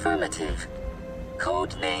 Affirmative.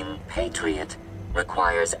 Codename Patriot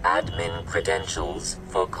requires admin credentials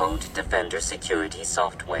for Code Defender security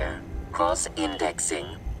software. Cross-indexing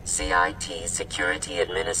CIT security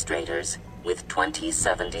administrators with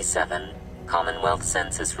 2077 Commonwealth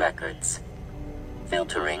Census records.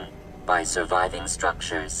 Filtering by surviving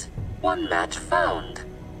structures. One match found.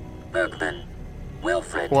 Bergman.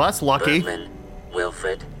 Wilfred. Well, that's lucky. Bergman.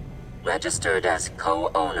 Wilfred. Registered as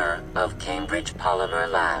co-owner of Cambridge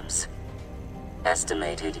Polymer Labs.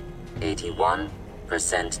 Estimated 81%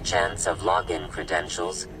 chance of login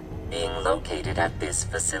credentials being located at this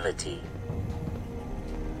facility.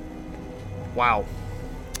 Wow.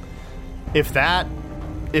 If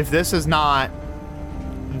this is not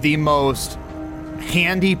the most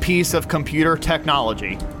handy piece of computer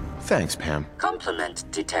technology. Thanks, Pam. Complement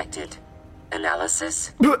detected.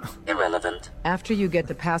 Analysis irrelevant. After you get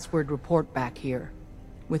the password report back here.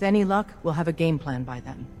 With any luck, we'll have a game plan by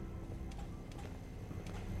then.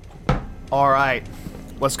 Alright.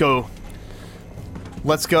 Let's go.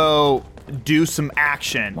 Let's go do some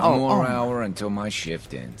action. One more hour until my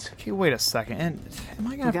shift ends. Okay, wait a second. And am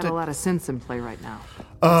I gonna We got a lot of synths in play right now.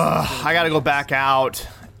 I gotta go back out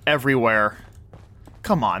everywhere.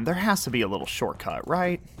 Come on, there has to be a little shortcut,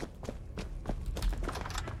 right?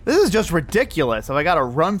 This is just ridiculous if I gotta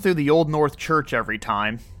run through the Old North Church every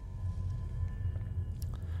time.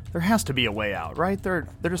 There has to be a way out, right? There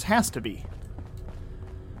just has to be.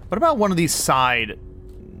 What about one of these side...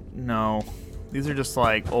 No. These are just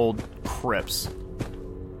like old crypts.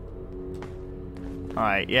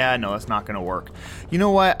 Alright, yeah, no, that's not gonna work. You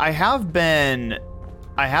know what? I have been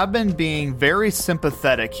being very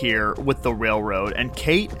sympathetic here with the railroad, and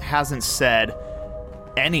Kate hasn't said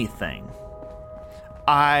anything.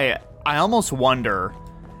 I almost wonder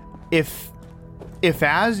if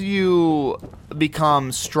as you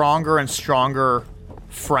become stronger and stronger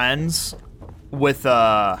friends with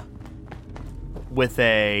a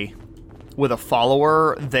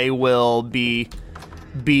follower, they will be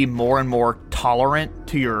more and more tolerant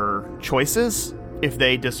to your choices if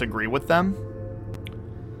they disagree with them.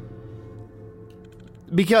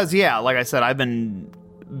 Because, yeah, like I said, I've been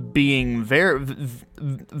being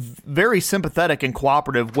very sympathetic and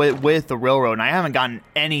cooperative with the railroad, and I haven't gotten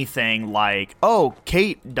anything like, oh,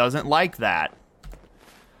 Kate doesn't like that.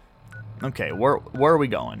 Okay, where are we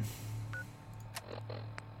going?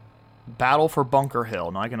 Battle for Bunker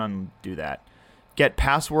Hill. No, I can undo that. Get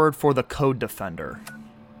password for the code defender.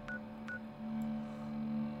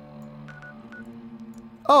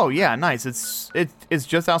 Oh, yeah, nice. It's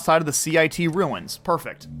just outside of the CIT ruins.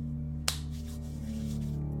 Perfect.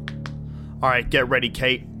 Alright, get ready,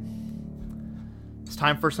 Kate. It's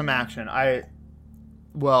time for some action.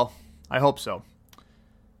 Well, I hope so.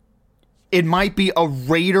 It might be a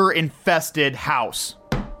raider-infested house.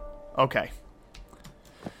 Okay.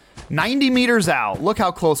 90 meters out. Look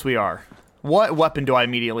how close we are. What weapon do I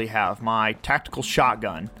immediately have? My tactical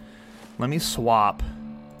shotgun. Let me swap.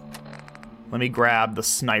 Let me grab the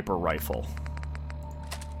sniper rifle.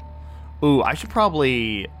 Ooh, I should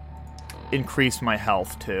probably increase my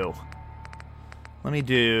health, too. Let me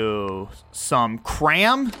do some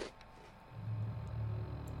cram.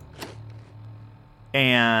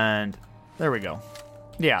 And there we go.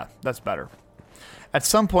 Yeah, that's better. At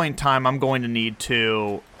some point in time, I'm going to need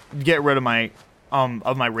to get rid of my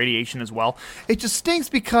radiation as well. It just stinks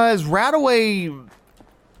because Radaway...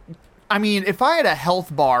 I mean, if I had a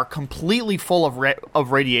health bar completely full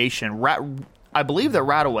of radiation, I believe that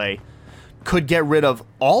Radaway could get rid of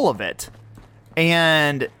all of it.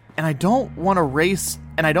 And I don't want to waste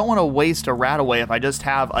a Radaway if I just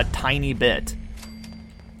have a tiny bit.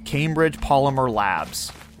 Cambridge Polymer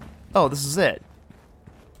Labs. Oh, this is it.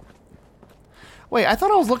 Wait, I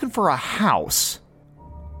thought I was looking for a house.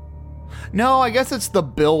 No, I guess it's the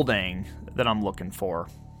building that I'm looking for.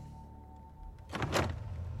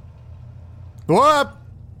 What?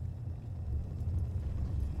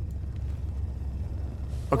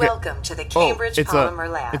 Okay. Welcome to the Cambridge Polymer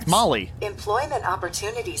Labs. It's Molly. Employment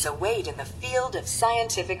opportunities await in the field of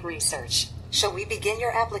scientific research. Shall we begin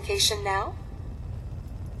your application now?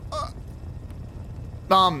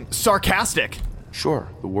 Sarcastic. Sure,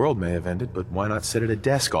 the world may have ended, but why not sit at a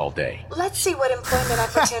desk all day? Let's see what employment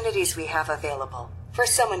opportunities we have available for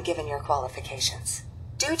someone given your qualifications.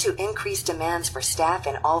 Due to increased demands for staff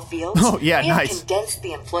in all fields, we have condensed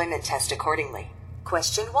the employment test accordingly.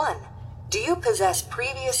 Question 1. Do you possess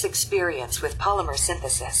previous experience with polymer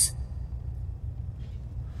synthesis?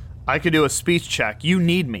 I could do a speech check. You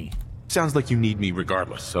need me. Sounds like you need me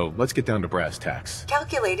regardless, so let's get down to brass tacks.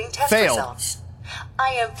 Calculating test results. I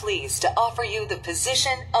am pleased to offer you the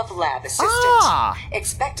position of lab assistant.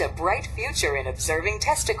 Expect a bright future in observing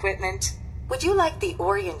test equipment. Would you like the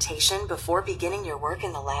orientation before beginning your work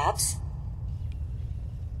in the labs?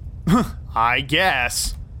 I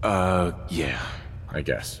guess. Yeah, I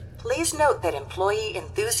guess. Please note that employee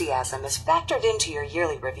enthusiasm is factored into your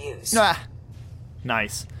yearly reviews. Ah,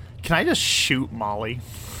 nice. Can I just shoot Molly?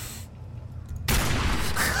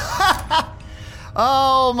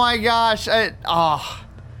 Oh my gosh. I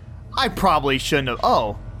probably shouldn't have.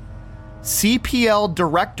 Oh. CPL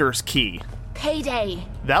Director's Key. Payday.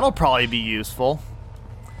 That'll probably be useful.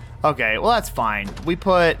 Okay, well that's fine. We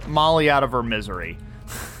put Molly out of her misery.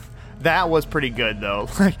 That was pretty good though.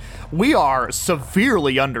 We are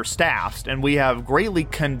severely understaffed and we have greatly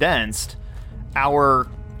condensed our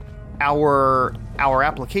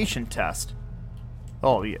application test.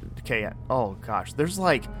 Oh, yeah, okay. Oh gosh, there's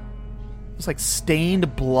like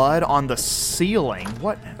stained blood on the ceiling.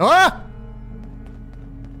 What? Ah!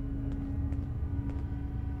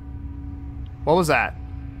 What was that?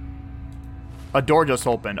 A door just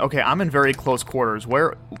opened. Okay, I'm in very close quarters.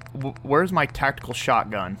 Where's my tactical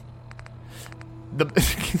shotgun?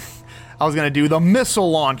 I was gonna do the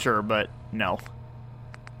missile launcher, but no.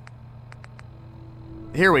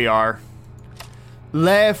 Here we are.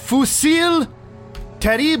 Les fusils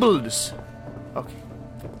terribles. Okay.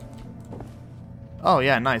 Oh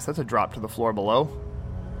yeah, nice. That's a drop to the floor below.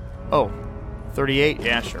 Oh, 38.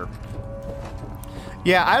 Yeah, sure.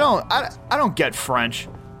 Yeah, I don't get French.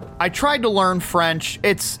 I tried to learn French.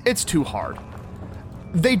 It's too hard.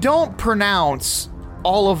 They don't pronounce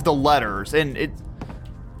all of the letters, and it.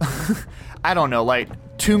 I don't know.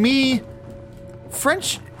 Like, to me,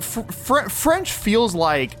 French feels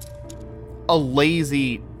like a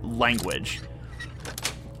lazy language.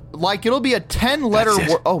 Like, it'll be a 10-letter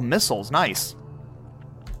word. Oh, missiles, nice.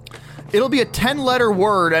 It'll be a 10-letter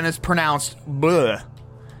word, and it's pronounced bleh.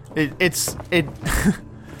 It's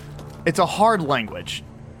a hard language.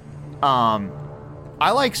 I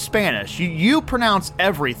like Spanish. You pronounce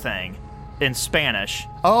everything in Spanish.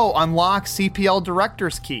 Oh, unlock CPL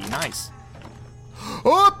Director's Key. Nice.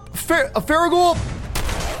 Oh, Farragut.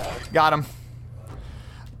 Got him.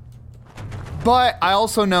 But I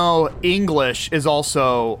also know English is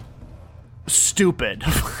also stupid.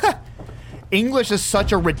 English is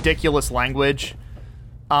such a ridiculous language.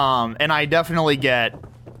 And I definitely get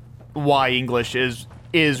why English is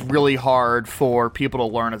really hard for people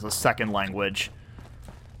to learn as a second language.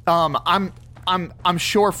 I'm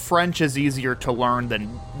sure French is easier to learn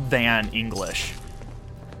than English.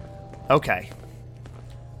 Okay.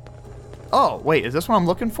 Oh, wait, is this what I'm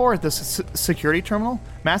looking for at this security terminal?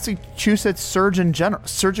 Massachusetts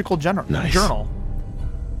Surgical Nice. Journal.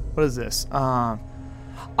 What is this? I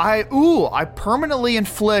permanently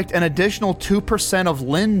inflict an additional 2% of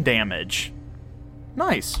limb damage.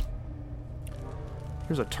 Nice.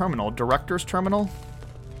 Here's a terminal, director's terminal.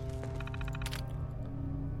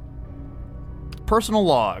 Personal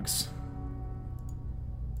logs.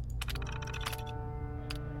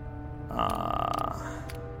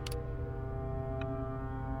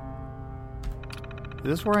 Is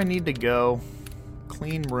this where I need to go?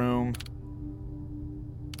 Clean room.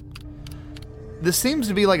 This seems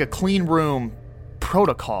to be like a clean room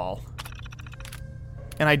protocol.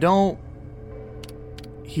 And I don't...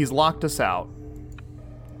 He's locked us out.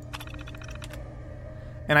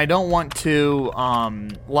 And I don't want to,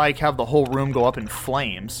 like, have the whole room go up in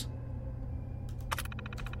flames.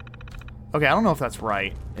 Okay, I don't know if that's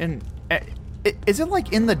right. And is it,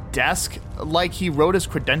 like, in the desk? Like, he wrote his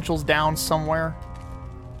credentials down somewhere?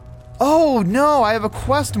 Oh, no, I have a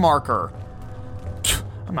quest marker.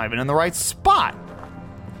 I'm not even in the right spot.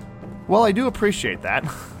 Well, I do appreciate that.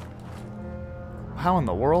 How in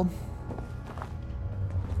the world?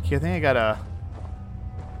 Okay, I think I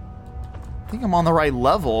think I'm on the right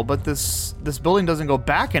level, but this building doesn't go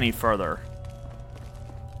back any further.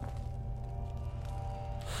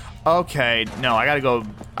 Okay, no, I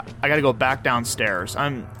gotta go back downstairs.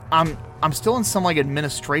 I'm still in some like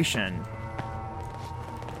administration.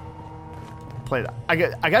 Play that. I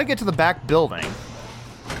gotta get to the back building.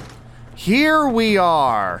 Here we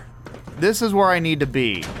are. This is where I need to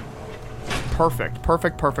be. Perfect.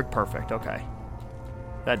 Okay.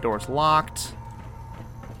 That door's locked.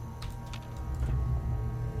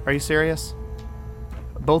 Are you serious?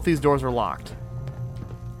 Both these doors are locked.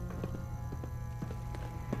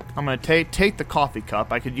 I'm gonna take the coffee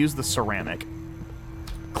cup. I could use the ceramic.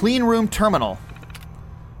 Clean room terminal.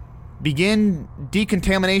 Begin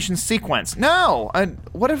decontamination sequence. No!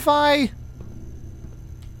 What if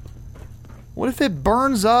it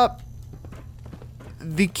burns up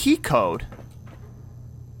the key code?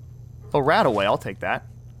 Oh, Radaway, I'll take that.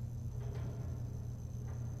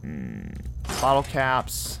 Bottle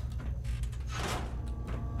caps.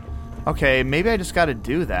 Okay, maybe I just gotta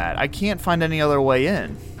do that. I can't find any other way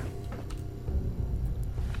in.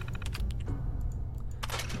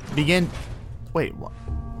 Begin... Wait, what?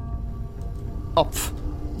 Oh,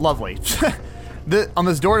 lovely.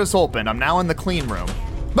 This door just opened. I'm now in the clean room.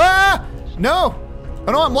 Ah! No!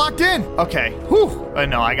 Oh no, I'm locked in! Okay. Whew.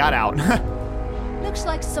 No, I got out. Looks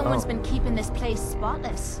like someone's been keeping this place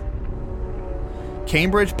spotless.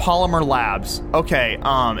 Cambridge Polymer Labs. Okay,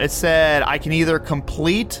 it said I can either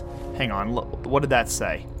complete... Hang on, what did that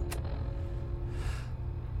say?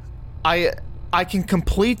 I can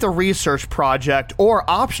complete the research project or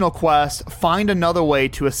optional quest, find another way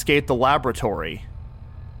to escape the laboratory.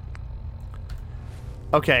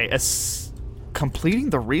 Okay, completing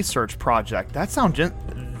the research project. That sounds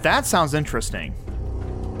interesting.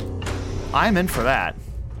 I'm in for that.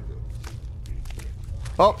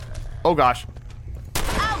 Oh gosh.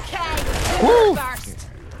 Okay. Woo! First.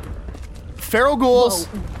 Feral ghouls.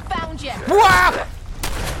 Whoa, found you. Wah!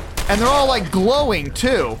 And they're all like glowing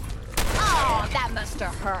too. Oh, that must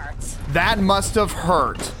have hurt. That must have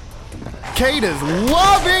hurt. Kate is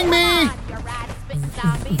loving me.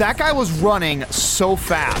 That guy was running so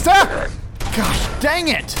fast. Ah! Gosh, dang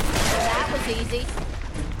it. That was easy.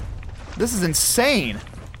 This is insane.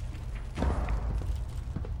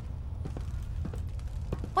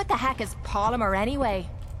 What the heck is polymer anyway?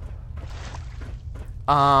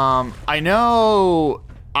 I know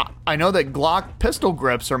that Glock pistol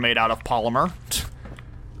grips are made out of polymer.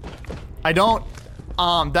 I don't,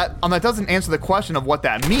 that doesn't answer the question of what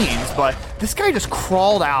that means, but this guy just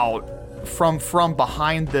crawled out from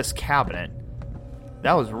behind this cabinet.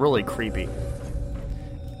 That was really creepy.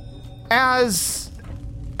 As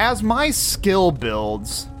my skill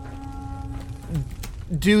builds,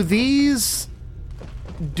 do these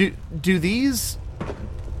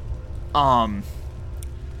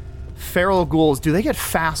feral ghouls, do they get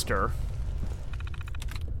faster?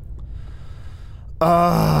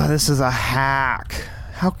 This is a hack.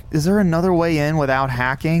 How is there another way in without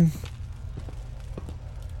hacking?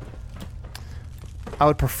 I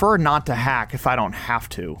would prefer not to hack if I don't have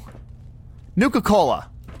to. Nuka-Cola.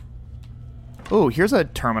 Ooh, here's a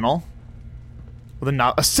terminal. With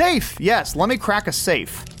a safe! Yes, let me crack a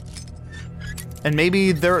safe. And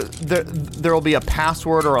maybe there'll be a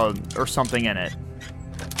password or something in it.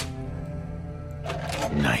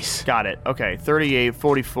 Nice. Got it. Okay, 38,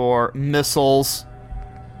 44, missiles,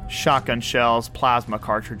 shotgun shells, plasma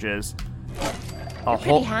cartridges.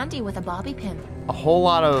 Pretty handy with a bobby pin. A whole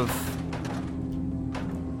lot of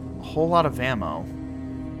ammo.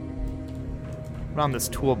 Put on this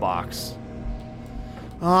toolbox.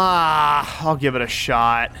 I'll give it a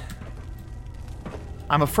shot.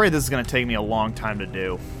 I'm afraid this is going to take me a long time to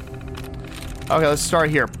do. Okay, let's start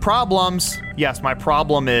here. Problems. Yes, my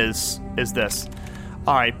problem is this.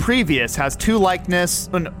 All right, previous has 2 likeness.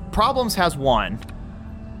 Problems has 1.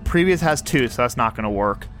 Previous has 2, so that's not going to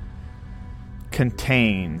work.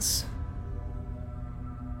 Contains.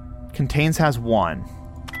 Contains has 1.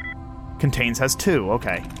 Contains has 2.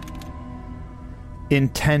 Okay.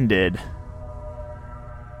 Intended.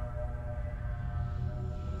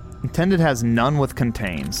 Intended has none with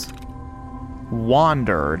contains.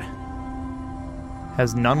 Wandered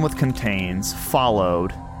has none with contains.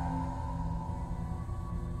 Followed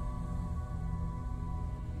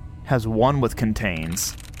has 1 with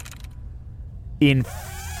contains.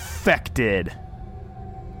 Infected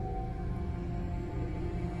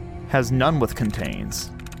has none with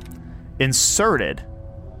contains. Inserted,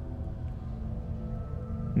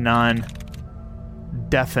 none.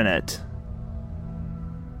 Definite,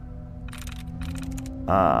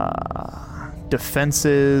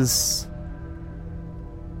 defenses,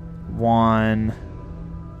 1.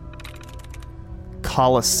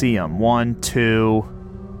 Coliseum, 1, 2.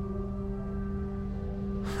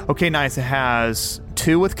 Okay, nice. It has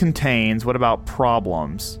 2 with contains. What about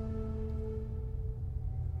problems?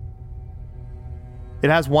 It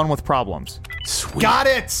has 1 with problems. Sweet. Got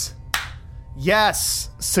it! Yes!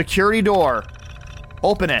 Security door.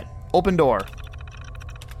 Open it. Open door.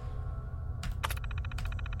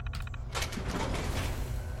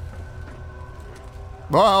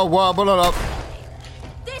 Whoa, put it up.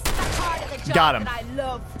 This is the part of the job Got him. that I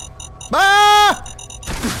love. Ah!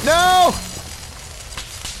 No!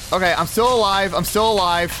 Okay, I'm still alive. I'm still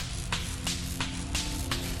alive.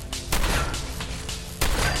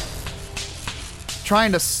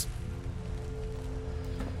 Trying to...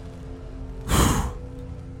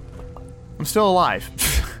 I'm still alive.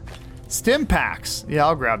 Stim packs. Yeah,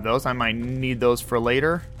 I'll grab those. I might need those for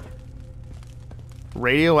later.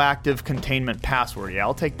 Radioactive containment password. Yeah,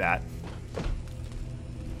 I'll take that.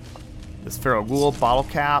 This feral ghoul, bottle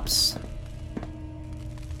caps.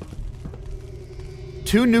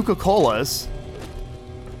 2 Nuka-Colas.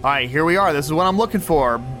 Alright, here we are. This is what I'm looking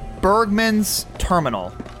for. Bergman's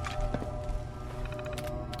terminal.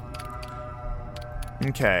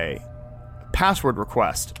 Okay. Password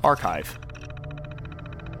request. Archive.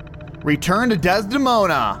 Return to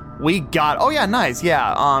Desdemona. We got... Oh, yeah, nice.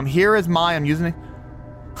 Yeah, here is my... I'm using it.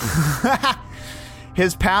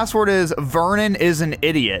 His password is Vernon is an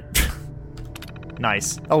idiot.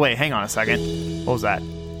 Nice. Oh, wait, hang on a second. What was that?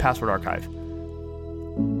 Password archive.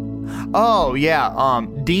 Oh, yeah,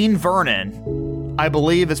 Dean Vernon, I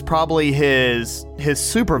believe, is probably his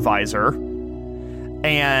supervisor.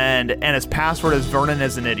 And his password is Vernon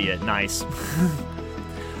is an idiot. Nice.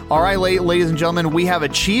 All right, ladies and gentlemen, we have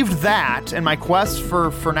achieved that, and my quest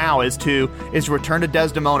for now is to return to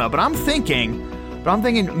Desdemona. But I'm thinking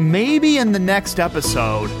maybe in the next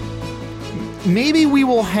episode, maybe we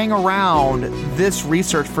will hang around this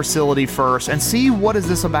research facility first and see what is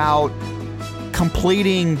this about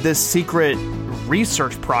completing this secret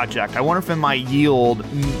research project. I wonder if it might yield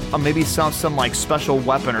maybe some like special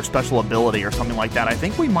weapon or special ability or something like that. I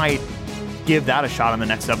think we might give that a shot in the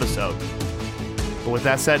next episode. But with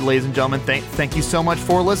that said, ladies and gentlemen, thank you so much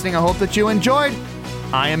for listening. I hope that you enjoyed.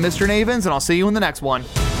 I am Mr. Navins, and I'll see you in the next one.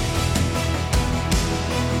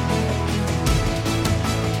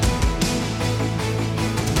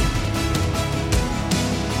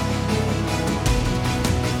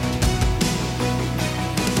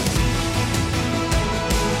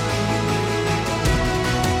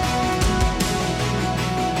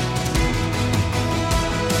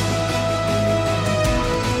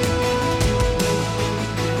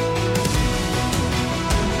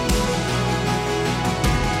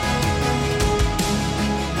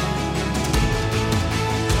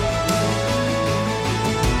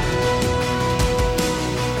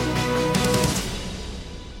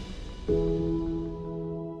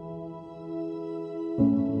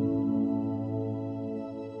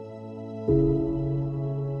 you.